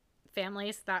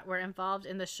families that were involved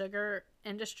in the sugar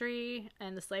industry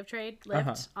and the slave trade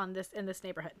lived in this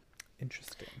neighborhood.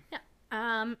 Interesting.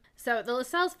 Yeah. So the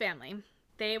Lascelles family,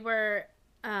 they were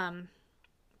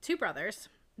two brothers.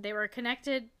 They were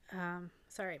connected.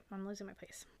 Sorry, I'm losing my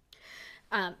place.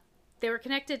 They were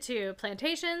connected to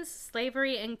plantations,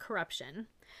 slavery, and corruption.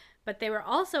 But they were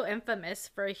also infamous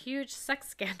for a huge sex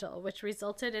scandal, which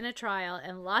resulted in a trial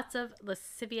and lots of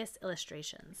lascivious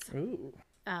illustrations. Ooh.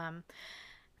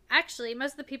 Actually,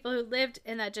 most of the people who lived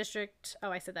in that district,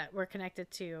 were connected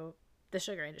to the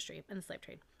sugar industry and the slave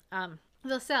trade. The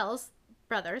Lascelles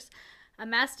brothers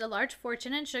amassed a large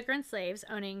fortune in sugar and slaves,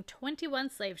 owning 21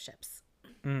 slave ships.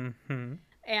 Mm-hmm.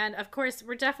 And, of course,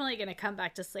 we're definitely going to come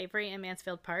back to slavery in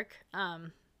Mansfield Park.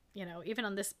 Even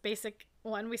on this basic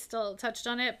one, we still touched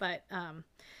on it, but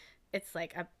it's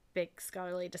like a big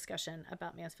scholarly discussion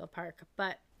about Mansfield Park.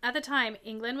 But at the time,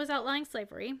 England was outlawing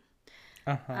slavery,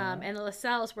 and the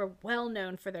Lascelles were well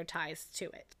known for their ties to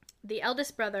it. The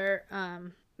eldest brother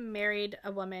married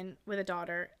a woman with a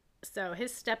daughter, so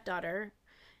his stepdaughter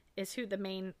is who the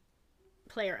main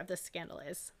player of this scandal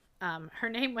is. Her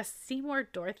name was Seymour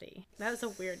Dorothy. That was a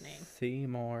weird name.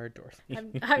 Seymour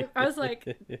Dorothy. I was like,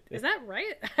 is that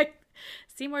right?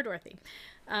 Seymour Dorothy.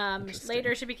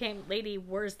 Later, she became Lady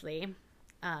Worsley.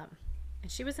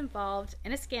 And she was involved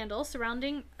in a scandal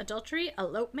surrounding adultery,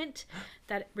 elopement,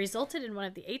 that resulted in one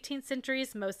of the 18th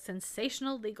century's most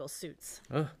sensational legal suits.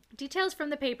 Ugh. Details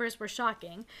from the papers were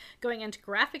shocking, going into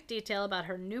graphic detail about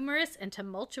her numerous and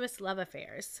tumultuous love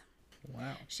affairs.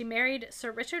 Wow. She married Sir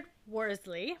Richard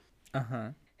Worsley,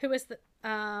 who was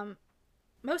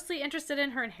mostly interested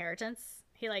in her inheritance.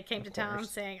 He came to town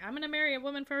saying, I'm going to marry a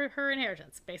woman for her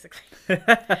inheritance, basically.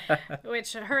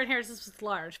 Which her inheritance was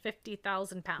large,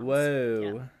 50,000 pounds.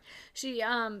 Whoa. Yeah. She,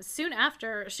 soon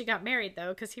after she got married, though,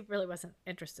 because he really wasn't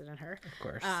interested in her. Of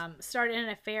course. Started an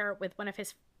affair with one of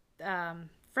his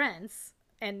friends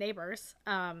and neighbors,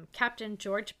 Captain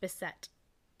George Bissett.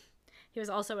 He was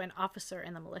also an officer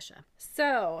in the militia.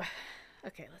 So,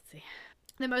 okay, let's see.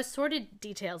 The most sordid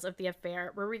details of the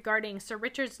affair were regarding Sir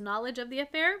Richard's knowledge of the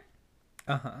affair.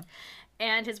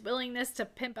 And his willingness to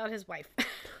pimp out his wife.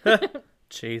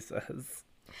 Jesus.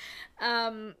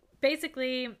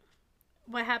 Basically,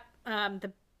 what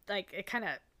happened? It kind of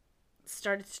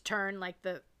started to turn.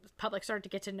 The public started to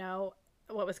get to know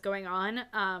what was going on.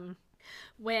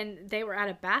 When they were at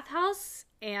a bathhouse,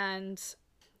 and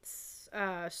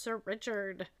Sir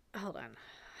Richard. Hold on.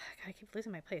 I keep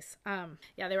losing my place.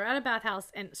 They were at a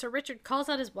bathhouse, and Sir Richard calls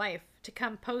out his wife to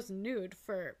come pose nude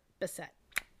for Bissett.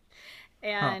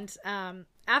 And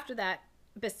after that,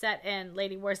 Bissett and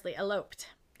Lady Worsley eloped.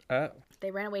 Oh.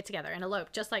 They ran away together and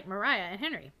eloped, just like Maria and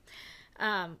Henry.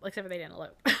 Except for they didn't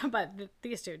elope, but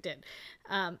these two did.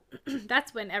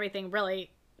 That's when everything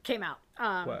really came out.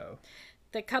 Whoa.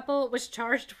 The couple was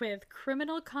charged with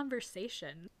criminal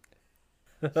conversation.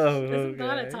 Oh, This is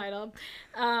not a title.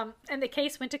 And the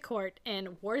case went to court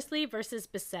in Worsley versus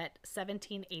Bissett,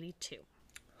 1782.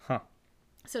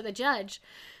 So the judge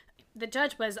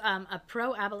was a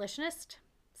pro-abolitionist,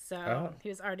 so he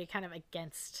was already kind of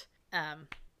against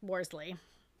Worsley.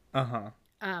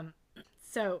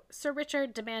 So Sir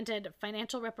Richard demanded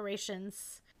financial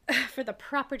reparations for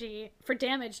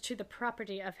damage to the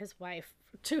property of his wife,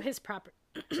 to his property.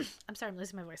 I'm sorry, I'm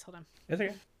losing my voice. Hold on. It's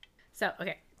okay. So,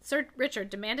 okay. Sir Richard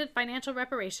demanded financial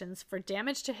reparations for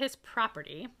damage to his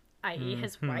property, i.e.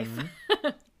 his wife.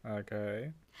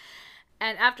 Okay.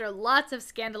 And after lots of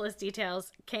scandalous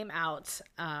details came out,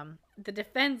 the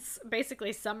defense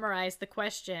basically summarized the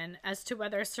question as to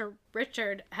whether Sir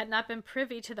Richard had not been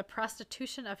privy to the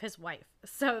prostitution of his wife.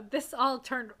 So this all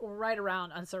turned right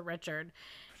around on Sir Richard.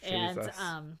 Jesus.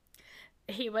 And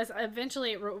he was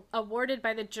eventually awarded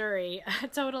by the jury a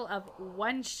total of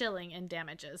 1 shilling in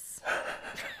damages.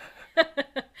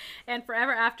 And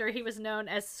forever after, he was known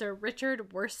as Sir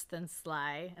Richard Worse Than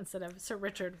Sly instead of Sir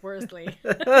Richard Worsley.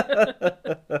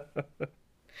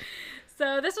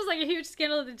 So this was a huge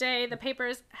scandal of the day. The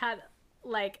papers had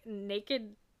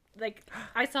naked,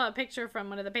 I saw a picture from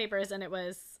one of the papers, and it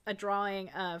was a drawing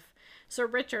of Sir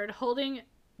Richard holding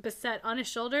Bissett on his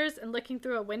shoulders and looking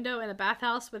through a window in the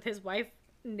bathhouse with his wife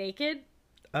naked,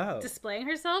 displaying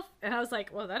herself. And I was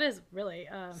like, well, that is really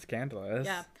scandalous.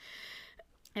 Yeah.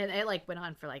 And it went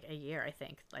on for a year, I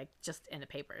think, just in the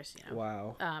papers,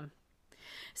 Wow.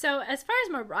 So as far as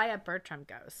Maria Bertram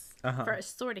goes, for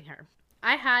sorting her,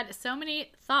 I had so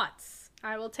many thoughts.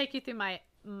 I will take you through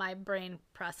my brain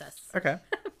process. Okay.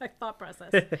 My thought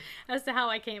process as to how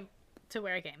I came to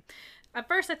where I came. At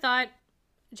first I thought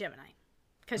Gemini,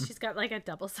 because she's got like a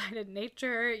double-sided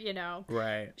nature, you know.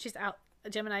 Right. She's out.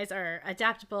 Geminis are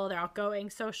adaptable. They're outgoing,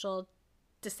 social,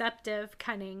 deceptive,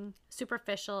 cunning,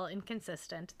 superficial,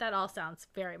 inconsistent. That all sounds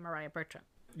very Mariah Bertram.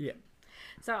 Yeah.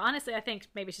 So honestly, I think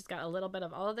maybe she's got a little bit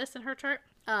of all of this in her chart.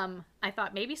 I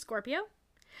thought maybe Scorpio,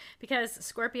 because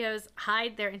Scorpios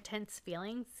hide their intense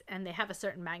feelings and they have a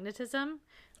certain magnetism,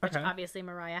 which obviously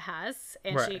Mariah has,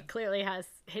 and she clearly has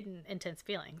hidden intense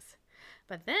feelings.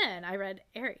 But then I read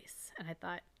Aries, and I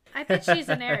thought, I bet she's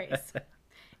an Aries.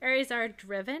 Aries are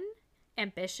driven,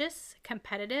 ambitious,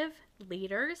 competitive,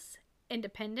 leaders,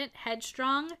 independent,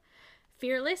 headstrong,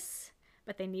 fearless,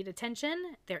 but they need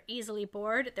attention. They're easily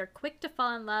bored. They're quick to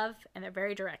fall in love, and they're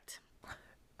very direct.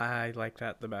 I like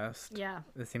that the best. Yeah.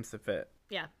 It seems to fit.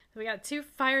 Yeah. So we got 2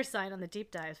 fire sign on the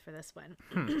deep dives for this one.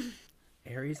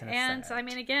 Aries and And Sag. I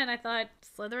mean, again, I thought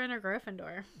Slytherin or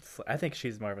Gryffindor. I think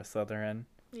she's more of a Slytherin.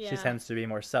 Yeah. She tends to be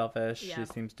more selfish. Yeah. She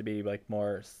seems to be like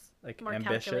more More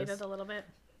ambitious. calculated a little bit.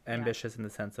 Ambitious in the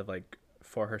sense of like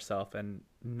for herself and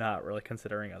not really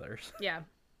considering others. Yeah.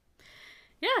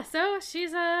 Yeah, so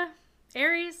she's a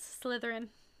Aries, Slytherin.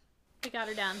 We got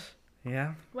her down.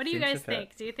 Yeah. What do you seems to guys fit.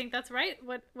 think? Do you think that's right?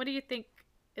 What do you think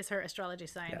is her astrology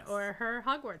sign Yes. or her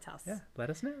Hogwarts house? Yeah, let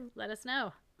us know. Let us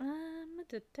know. I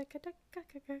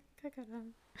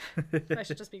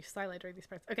should just be silent during these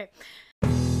parts. Okay.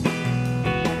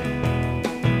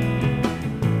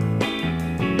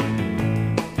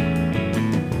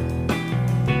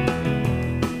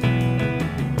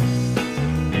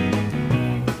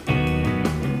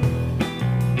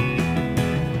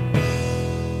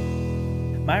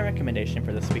 My recommendation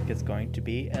for this week is going to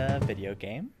be a video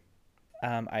game.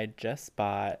 I just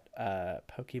bought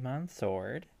Pokemon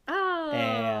Sword. Oh.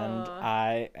 And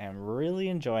I am really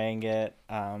enjoying it.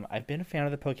 I've been a fan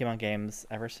of the Pokemon games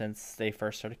ever since they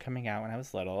first started coming out when I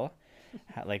was little.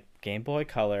 Had like Game Boy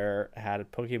Color, had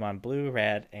Pokemon Blue,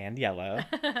 Red, and Yellow.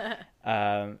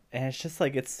 And it's just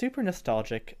like, it's super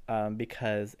nostalgic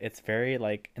because it's very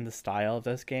like in the style of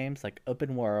those games, like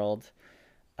open world,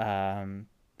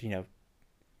 you know,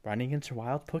 running into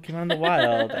wild Pokemon in the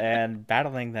wild and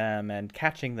battling them and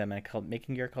catching them and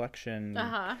making your collection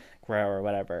grow or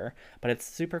whatever. But it's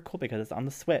super cool because it's on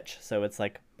the Switch, so it's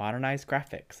like modernized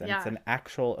graphics and it's an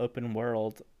actual open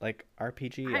world like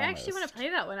RPG. I actually want to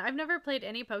play that one. I've never played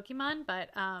any Pokemon,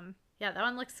 but yeah, that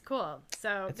one looks cool.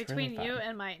 So It's between really you fun.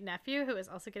 and my nephew, who is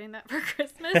also getting that for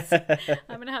Christmas,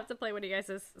 I'm gonna have to play one of you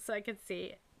guys' so I can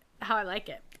see how I like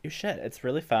it. You should. It's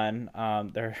really fun.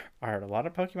 There are a lot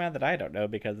of Pokemon that I don't know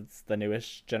because it's the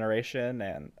newest generation,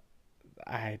 and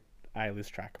I lose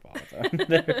track of all of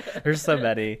them. There's so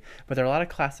many, but there are a lot of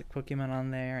classic Pokemon on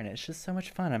there, and it's just so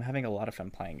much fun. I'm having a lot of fun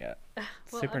playing it.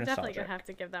 Well, Super I'm definitely nostalgic. gonna have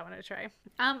to give that one a try.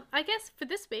 I guess for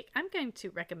this week, I'm going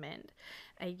to recommend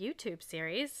a YouTube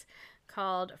series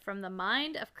called "From the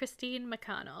Mind of Christine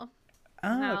McConnell."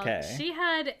 Oh, Now, okay. She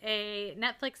had a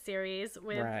Netflix series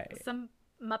with Right. some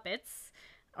Muppets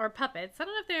or puppets. I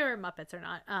don't know if they were Muppets or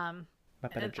not.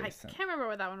 Muppet and adjacent. I can't remember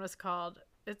what that one was called.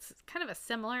 It's kind of a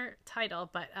similar title,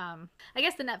 but I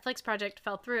guess the Netflix project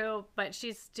fell through, but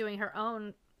she's doing her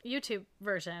own YouTube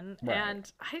version. Right.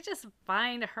 And I just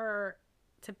find her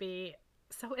to be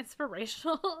so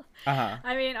inspirational. Uh-huh.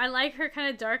 I mean, I like her kind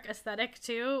of dark aesthetic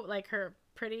too, like her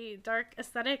pretty dark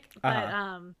aesthetic, but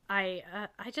I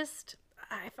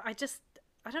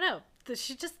don't know.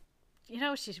 She just, you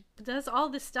know, she does all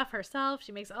this stuff herself.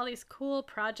 She makes all these cool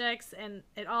projects, and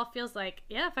it all feels like,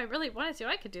 yeah, if I really wanted to,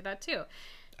 I could do that too.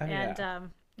 Oh, And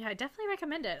yeah, I definitely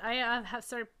recommend it. I have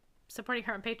started supporting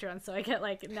her on Patreon, so I get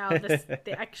like now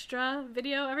the extra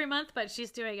video every month, but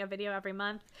she's doing a video every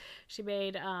month. She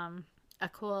made a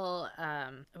cool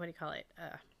what do you call it?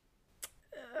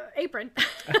 Apron.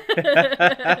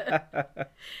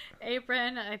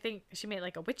 Apron. I think she made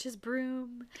like a witch's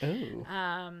broom. Ooh.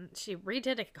 She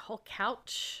redid a whole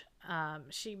couch.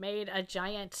 She made a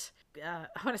giant I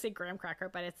want to say graham cracker,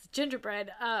 but it's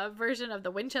gingerbread version of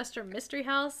the Winchester Mystery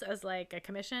House as like a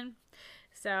commission.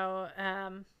 So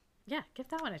yeah, give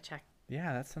that one a check.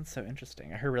 Yeah, that sounds so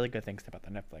interesting. I heard really good things about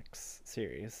the Netflix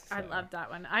series. I so- loved that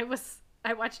one. I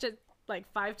watched it like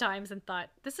 5 times and thought,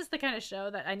 this is the kind of show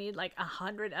that I need like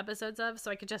 100 episodes of so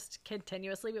I could just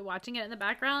continuously be watching it in the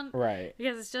background. Right.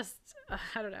 Because it's just,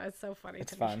 I don't know, it's so funny.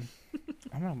 It's to me. fun.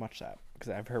 I'm gonna watch that because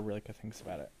I've heard really good things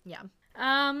about it. Yeah.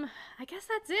 I guess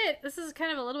that's it. This is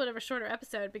kind of a little bit of a shorter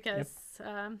episode because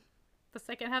the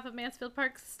second half of Mansfield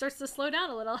Park starts to slow down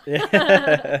a little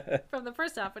from the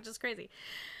first half, which is crazy.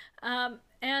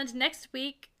 And next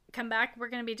week, come back, we're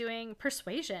going to be doing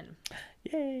Persuasion.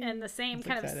 Yay! And the same I'm so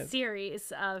kind of excited.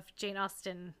 series of Jane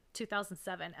Austen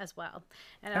 2007 as well.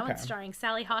 And that one's starring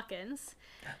Sally Hawkins.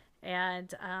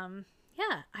 And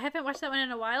yeah, I haven't watched that one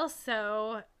in a while,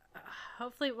 so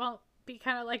hopefully it won't be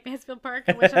kind of like Mansfield Park,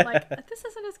 in which I'm like, this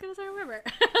isn't as good as I remember.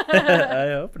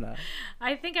 I hope not.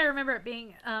 I think I remember it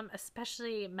being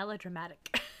especially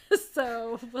melodramatic.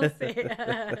 So we'll see.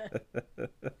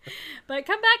 But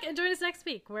come back and join us next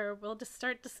week where we'll just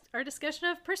start our discussion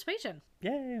of Persuasion.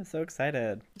 Yay, I'm so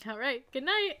excited. All right. Good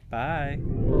night. Bye.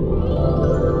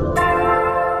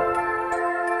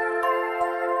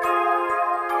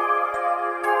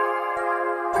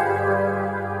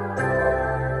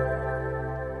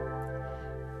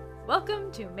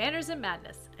 Welcome to Manners and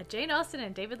Madness, a Jane Austen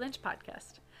and David Lynch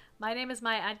podcast. My name is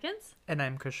Maya Adkins. And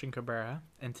I'm Christian Cabrera,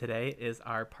 and today is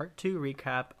our part 2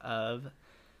 recap of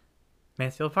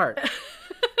Mansfield Park.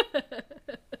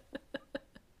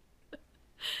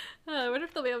 I wonder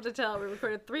if they'll be able to tell we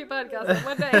recorded 3 podcasts in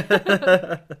one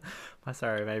day. I'm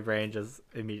sorry, my brain just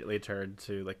immediately turned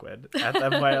to liquid. At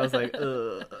that point, I was like,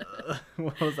 ugh,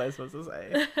 what was I supposed to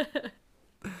say?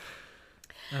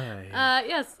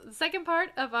 Yes, the second part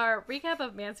of our recap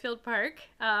of Mansfield Park.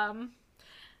 Can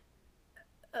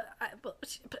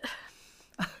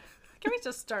we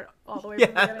just start all the way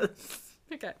from the beginning?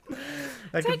 Okay.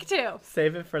 Take 2.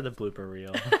 Save it for the blooper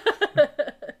reel.